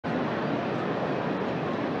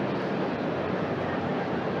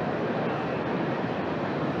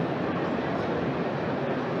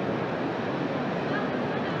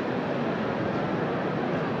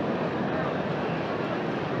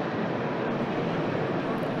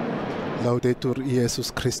Laudetur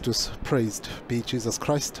Jesus Christus, praised be Jesus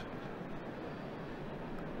Christ.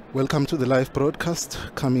 Welcome to the live broadcast,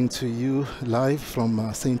 coming to you live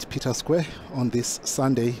from St. Peter's Square on this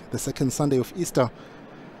Sunday, the second Sunday of Easter.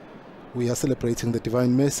 We are celebrating the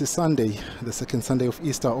Divine Mercy Sunday. The second Sunday of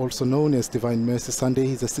Easter, also known as Divine Mercy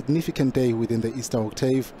Sunday, is a significant day within the Easter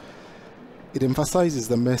octave. It emphasizes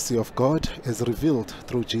the mercy of God as revealed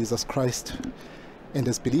through Jesus Christ. And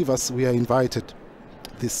as believers, we are invited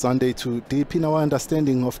this Sunday to deepen our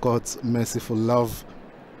understanding of God's merciful love.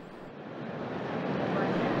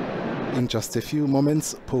 In just a few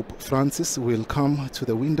moments, Pope Francis will come to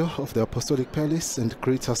the window of the Apostolic Palace and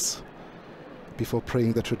greet us before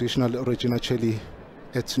praying the traditional Regina Caeli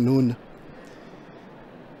at noon.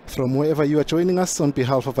 From wherever you are joining us, on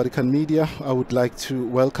behalf of Vatican Media, I would like to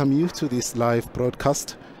welcome you to this live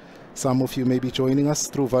broadcast. Some of you may be joining us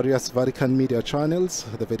through various Vatican Media channels,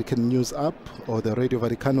 the Vatican News app or the Radio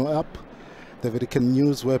Vaticano app, the Vatican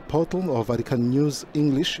News web portal or Vatican News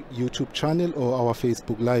English YouTube channel or our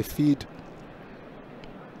Facebook live feed.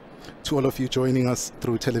 To all of you joining us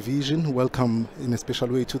through television, welcome in a special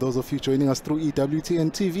way to those of you joining us through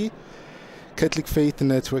EWTN TV, Catholic Faith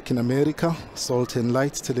Network in America, Salt and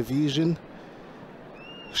Light Television,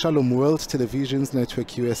 Shalom World Television's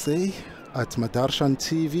Network USA, at Madarshan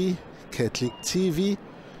TV, Catholic TV,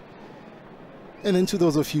 and then to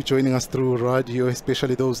those of you joining us through radio,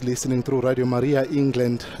 especially those listening through Radio Maria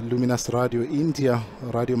England, Luminous Radio India,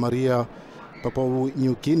 Radio Maria Papua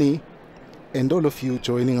New Guinea, and all of you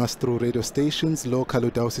joining us through radio stations, local or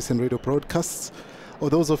diocesan radio broadcasts, or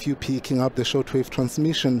those of you picking up the shortwave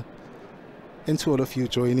transmission, and to all of you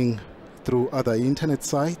joining through other internet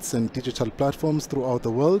sites and digital platforms throughout the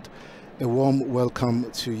world, a warm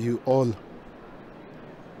welcome to you all.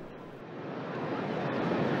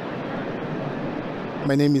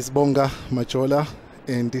 My name is Bonga Majola,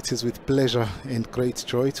 and it is with pleasure and great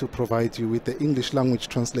joy to provide you with the English language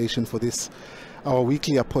translation for this, our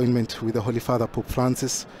weekly appointment with the Holy Father Pope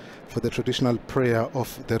Francis for the traditional prayer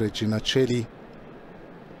of the Regina Caeli.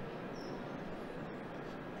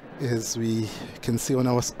 As we can see on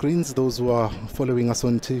our screens, those who are following us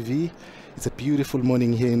on TV, it's a beautiful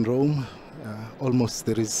morning here in Rome.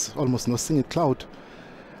 There is almost no single cloud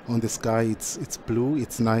on the sky. It's blue,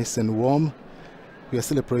 it's nice and warm. We are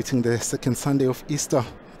celebrating the second Sunday of Easter,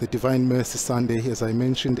 the Divine Mercy Sunday, as I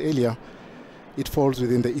mentioned earlier. It falls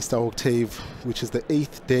within the Easter octave, which is the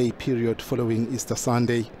 8th day period following Easter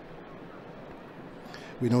Sunday.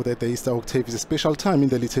 We know that the Easter octave is a special time in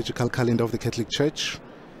the liturgical calendar of the Catholic Church.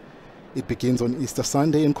 It begins on Easter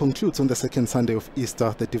Sunday and concludes on the second Sunday of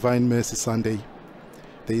Easter, the Divine Mercy Sunday.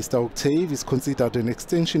 The Easter octave is considered an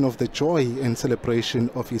extension of the joy and celebration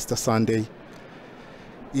of Easter Sunday.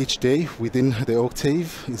 Each day within the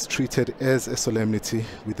octave is treated as a solemnity,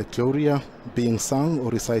 with the Gloria being sung or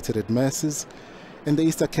recited at Masses and the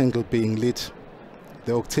Easter candle being lit.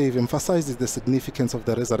 The octave emphasizes the significance of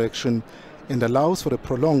the resurrection and allows for a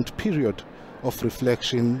prolonged period of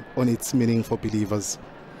reflection on its meaning for believers.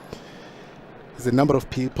 There's a number of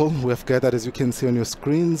people who have gathered, as you can see on your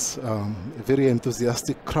screens, a very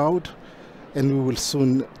enthusiastic crowd, and we will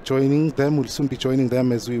soon be joining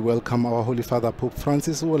them as we welcome our Holy Father Pope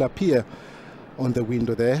Francis, who will appear on the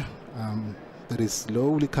window there. That is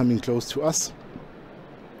slowly coming close to us,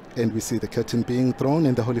 and we see the curtain being thrown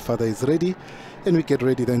and the Holy Father is ready, and we get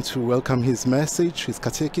ready then to welcome his message, his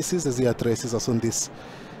catechesis, as he addresses us on this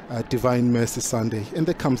Divine Mercy Sunday. And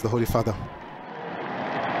there comes the Holy Father.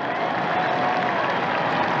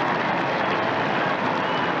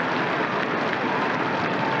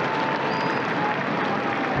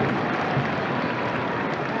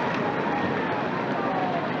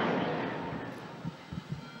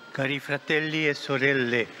 Cari fratelli e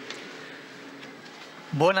sorelle,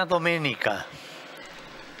 buona domenica.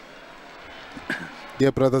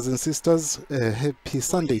 Dear brothers and sisters, happy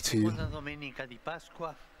Sunday to you. Buona domenica di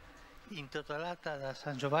Pasqua, intitolata da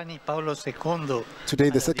San Giovanni Paolo II.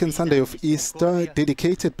 Today, the second Sunday of Easter,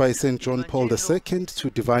 dedicated by St. John Paul II to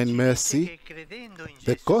Divine Mercy.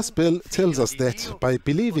 The Gospel tells us that by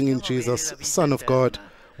believing in Jesus, Son of God,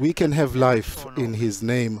 we can have life in His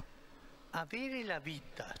name.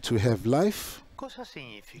 To have life,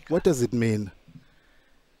 what does it mean?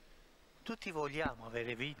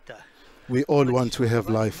 We all want to have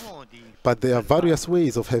life, but there are various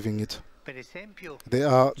ways of having it. There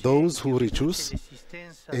are those who reduce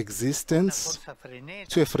existence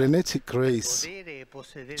to a frenetic race,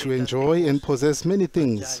 to enjoy and possess many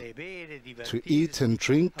things, to eat and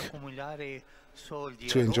drink,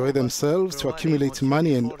 to enjoy themselves, to accumulate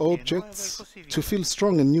money and objects, to feel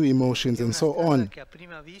strong and new emotions, and so on.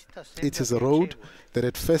 It is a road that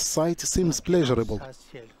at first sight seems pleasurable,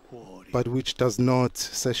 but which does not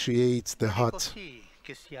satiate the heart.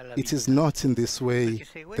 It is not in this way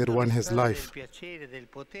that one has life,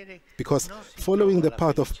 because following the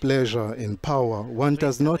path of pleasure and power, one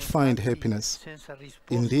does not find happiness.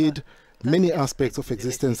 Indeed, many aspects of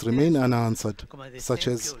existence remain unanswered, such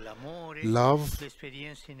as love,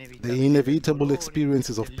 the inevitable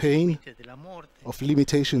experiences of pain, of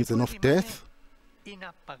limitations and of death.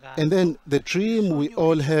 And then the dream we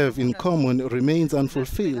all have in common remains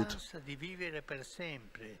unfulfilled.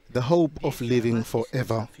 The hope of living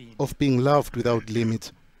forever, of being loved without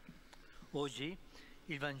limit.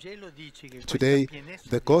 Today,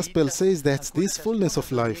 the Gospel says that this fullness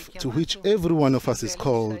of life, to which every one of us is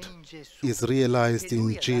called, is realized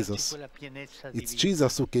in Jesus. It's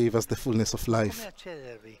Jesus who gave us the fullness of life.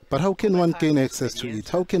 But how can one gain access to it?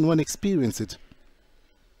 How can one experience it?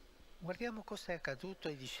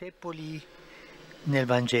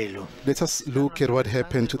 Let us look at what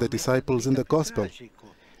happened to the disciples in the Gospel.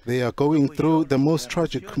 They are going through the most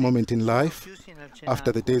tragic moment in life.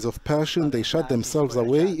 After the days of passion, they shut themselves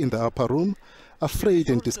away in the upper room, afraid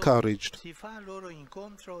and discouraged.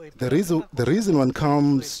 The reason one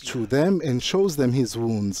comes to them and shows them his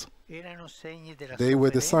wounds. They were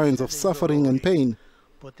the signs of suffering and pain.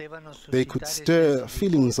 They could stir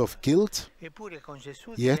feelings of guilt,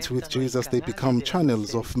 yet with Jesus they become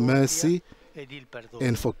channels of mercy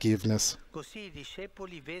and forgiveness.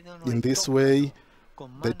 In this way,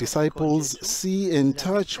 the disciples see and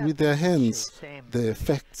touch with their hands the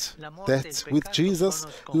fact that with Jesus,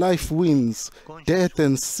 life wins, death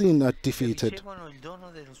and sin are defeated,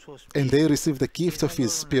 and they receive the gift of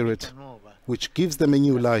His Spirit, which gives them a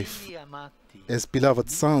new life, as beloved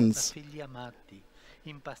sons,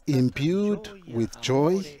 imbued with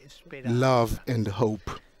joy, love and hope.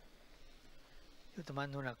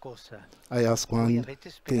 I ask one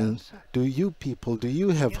thing: do you people, do you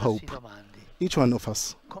have hope? Each one of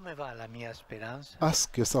us.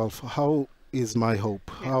 Ask yourself, how is my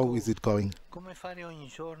hope? How is it going?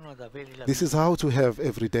 This is how to have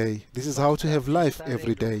every day. This is how to have life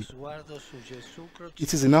every day.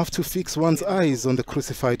 It is enough to fix one's eyes on the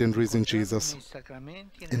crucified and risen Jesus,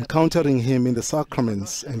 encountering Him in the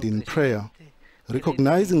sacraments and in prayer,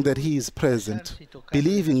 recognizing that He is present,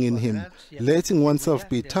 believing in Him, letting oneself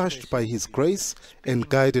be touched by His grace and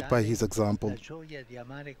guided by His example,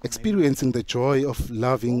 experiencing the joy of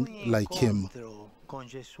loving like Him.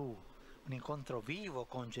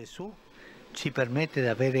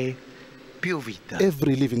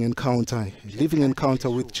 Every living encounter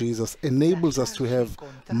with Jesus enables us to have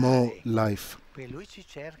more life.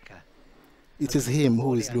 It is Him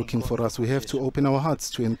who is looking for us. We have to open our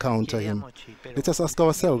hearts to encounter Him. Let us ask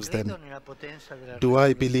ourselves then, do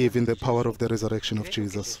I believe in the power of the resurrection of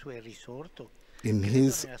Jesus? In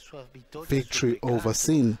His victory over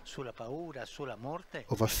sin,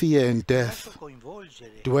 over fear and death?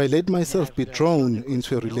 Do I let myself be drawn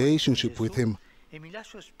into a relationship with Him?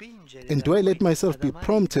 And do I let myself be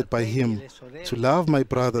prompted by Him to love my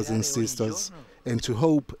brothers and sisters and to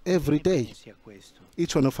hope every day?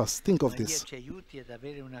 Each one of us, think of this.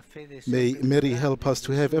 May Mary help us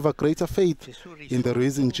to have ever greater faith in the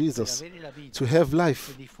risen Jesus, to have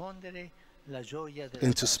life,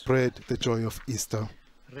 and to spread the joy of Easter.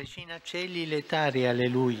 Regina Caeli letare,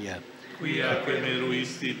 alleluia. Quia que me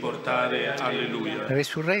luisti portare, alleluia.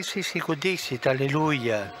 Resurrexit sic ut dixit,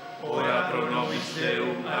 alleluia. Ora pro nobis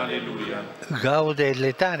Deum, alleluia. Gaude et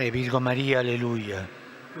letare, Virgo Maria, alleluia.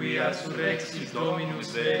 Quia surrexit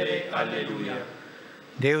Dominus vere, alleluia.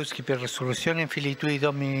 Deus, qui per resurrezione Filii Tui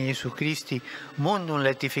Domini Iesu Christi, mundum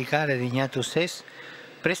letificare dignatus est,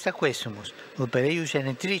 presta quesumus, per eius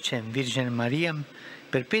genetricem Virginem Mariam,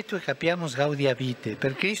 perpetue capiamus gaudia vitae,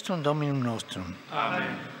 per Christum Dominum nostrum.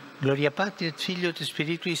 Amen. Gloria Patri et Filio et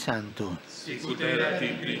Spiritui Sancto. Sicut erat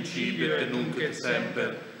in principio et nunc et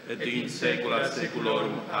semper, et in saecula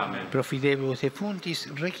saeculorum. Amen. Pro fidelibus et fontis,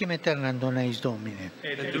 requiem aeternam dona eis Domine.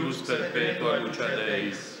 Et lux perpetua luceat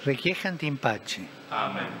eis. Requiescant in pace.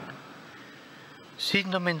 Amen. Sit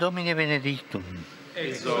nomen Domini benedictum.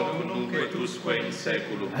 Ex hoc nunc et usque in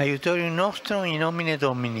saeculum. Aiutorium nostrum in nomine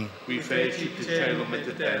Domini. Qui fecit caelum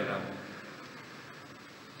et terram.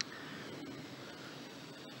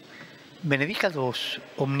 Benedicat vos,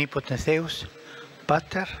 omnipotens Deus,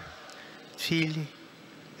 Pater, Filii,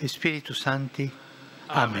 et Spiritus Sancti.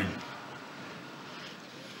 Amen.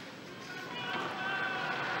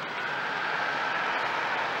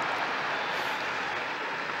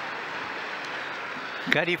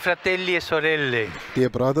 Cari fratelli e sorelle, Dear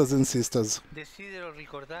brothers and sisters, desidero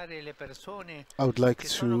ricordare le persone I would like che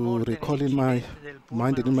sono to morte recall in my nell'incidente del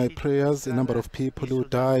mind and in pullman my uscito prayers a in number strada of people in who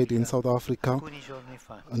died in South Africa alcuni giorni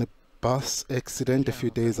fa. on a bus accident a few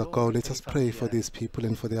days ago. Let us pray for familiari. these people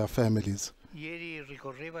and for their families. Ieri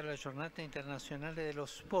ricorreva la giornata internazionale dello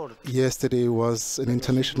sport. Yesterday was an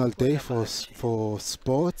international day for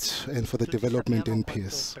sport and for the Tutti development sappiamo and quanto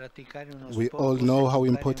peace. praticare uno We sport all possa know how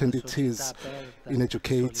educare important una it is società aperta, in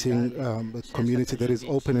educating solidale, a senza community that is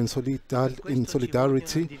pregiudizi. open and Per questo in ci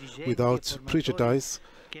solidarity vogliono dirigenti e without formatori prejudice,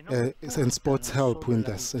 che non and sports puntano help solo in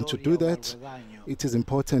alla this. And to vittoria do o al that, guadagno. it is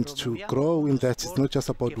important to Promuoviamo grow in uno that. It's sport not just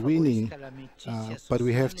about che winning, favorisca l'amicizia but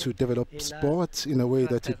we have to sociale develop e la sport in a way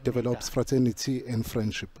that it develops fraternità. fraternity and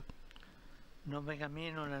friendship. Non venga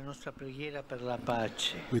meno la nostra preghiera per la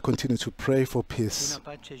pace, We continue to pray for peace,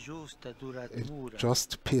 una pace giusta, duratura,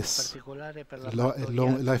 just in peace, particolare per la a long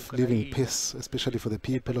partoriata life-living Ucraina, peace, especially for the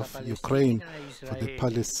people per of la Ukraine, Palestina e for the Israele.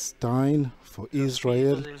 Palestine, for Lo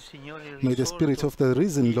Israel. Spirito del Signore May the Spirit of the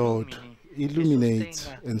risen Lord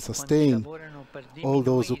illuminate and sustain all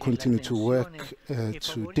those who continue to work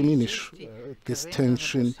to diminish this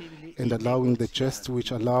tension and allowing the just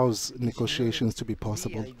which allows negotiations to be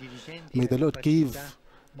possible. May the Lord give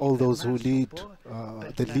all those who lead,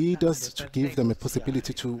 the leaders, to give them a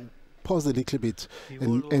possibility to pause a little bit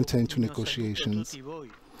and enter into negotiations.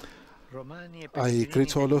 I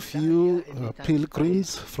greet all of you,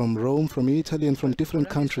 pilgrims from Rome, from Italy, and from different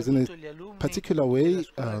countries, in a particular way,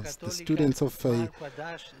 the students of a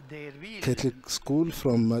Catholic school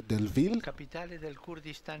from Delville, capitale del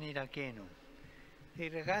Kurdistan iracheno, e i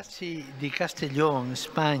ragazzi di Castellón,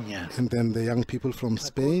 Spagna, and then the young people from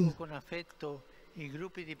Spain, con affetto i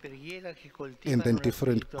gruppi di preghiera che and coltivano then la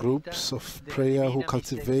different spiritualità groups of della prayer who Divina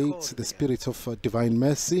cultivate the Misericordia, spirit of divine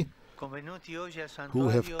mercy, convenuti oggi al who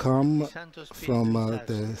have santuario come di Santo Spirito from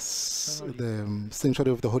di Sassi. the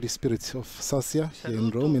sanctuary of the Holy Spirit of Sassia here in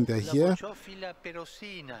Rome, and they're here. Saluto la Bociofila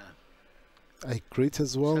Perosina. I greet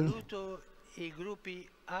as well Saluto i gruppi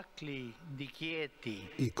ACLI di Chieti,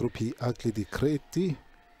 i gruppi Agli di Creti,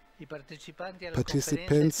 i partecipanti alla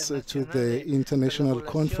participants to the International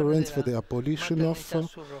Conference for the Abolition of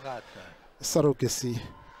Surrogacy,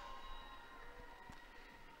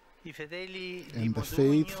 i fedeli di and the Modugno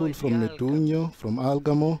faithful e from di Medugno, from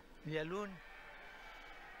Algamo,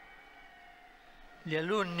 gli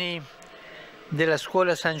alunni della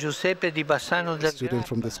scuola San Giuseppe di Bassano del student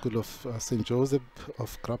from the Grappa school of St. Joseph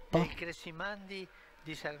of e Grappa, i Cresimandi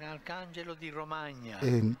di Sant'Arcangelo di Romagna.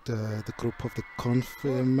 and the group of the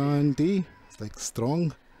Confirmandi, it's like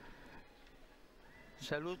strong.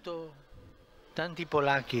 Saluto tanti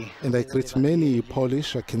polacchi. And I delle greet many Evangeli.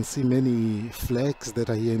 Polish. I can see many flags that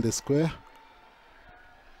are here in the square,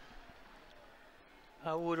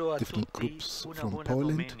 Auguro a different tutti groups una from buona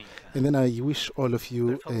Poland. domenica. And then I wish all of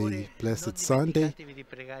you Per favore, a blessed non Sunday. dimenticatevi di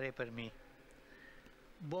pregare per me.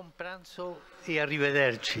 Buon pranzo e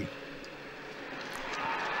arrivederci.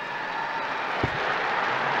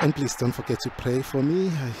 And please don't forget to pray for me.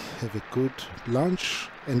 I have a good lunch.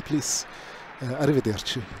 And please,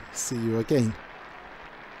 arrivederci. See you again.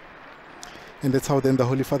 And that's how then the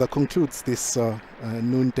Holy Father concludes this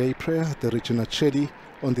noonday prayer, the Regina Caeli,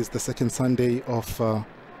 on this, the second Sunday of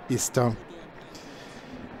Easter.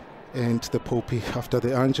 And the Pope, after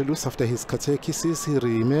the Angelus, after his catechesis, he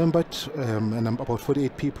remembered about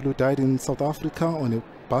 48 people who died in South Africa on a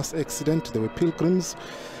bus accident. They were pilgrims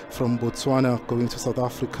from Botswana going to South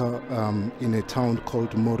Africa in a town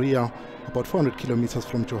called Moria, about 400 kilometers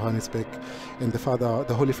from Johannesburg. And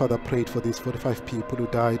the Holy Father prayed for these 45 people who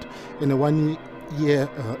died. And a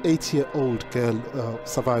 8-year-old girl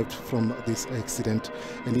survived from this accident.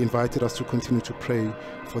 And he invited us to continue to pray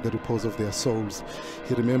for the repose of their souls.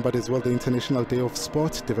 He remembered as well the International Day of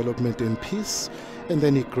Sport, Development and Peace. And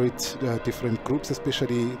then he greeted different groups,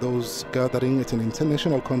 especially those gathering at an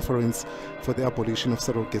international conference for the abolition of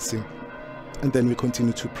surrogacy. And then we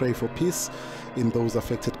continue to pray for peace in those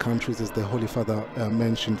affected countries, as the Holy Father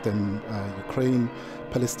mentioned them, Ukraine,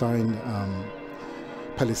 Palestine,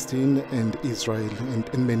 and Israel,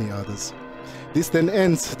 and many others. This then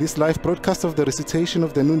ends this live broadcast of the recitation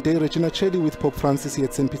of the noonday Regina Caeli with Pope Francis here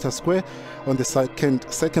at St. Peter's Square on the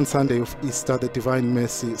second Sunday of Easter, the Divine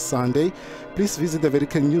Mercy Sunday. Please visit the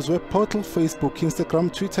Vatican News web portal, Facebook,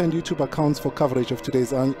 Instagram, Twitter and YouTube accounts for coverage of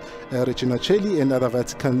today's Regina Caeli and other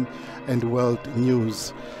Vatican and world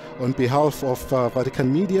news. On behalf of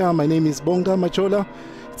Vatican Media, my name is Bonga Majola.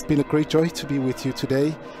 It's been a great joy to be with you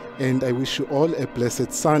today, and I wish you all a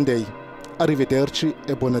blessed Sunday. Arrivederci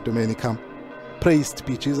e buona domenica. Praised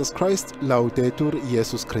be Jesus Christ, Laudetur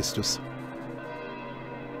Jesus Christus.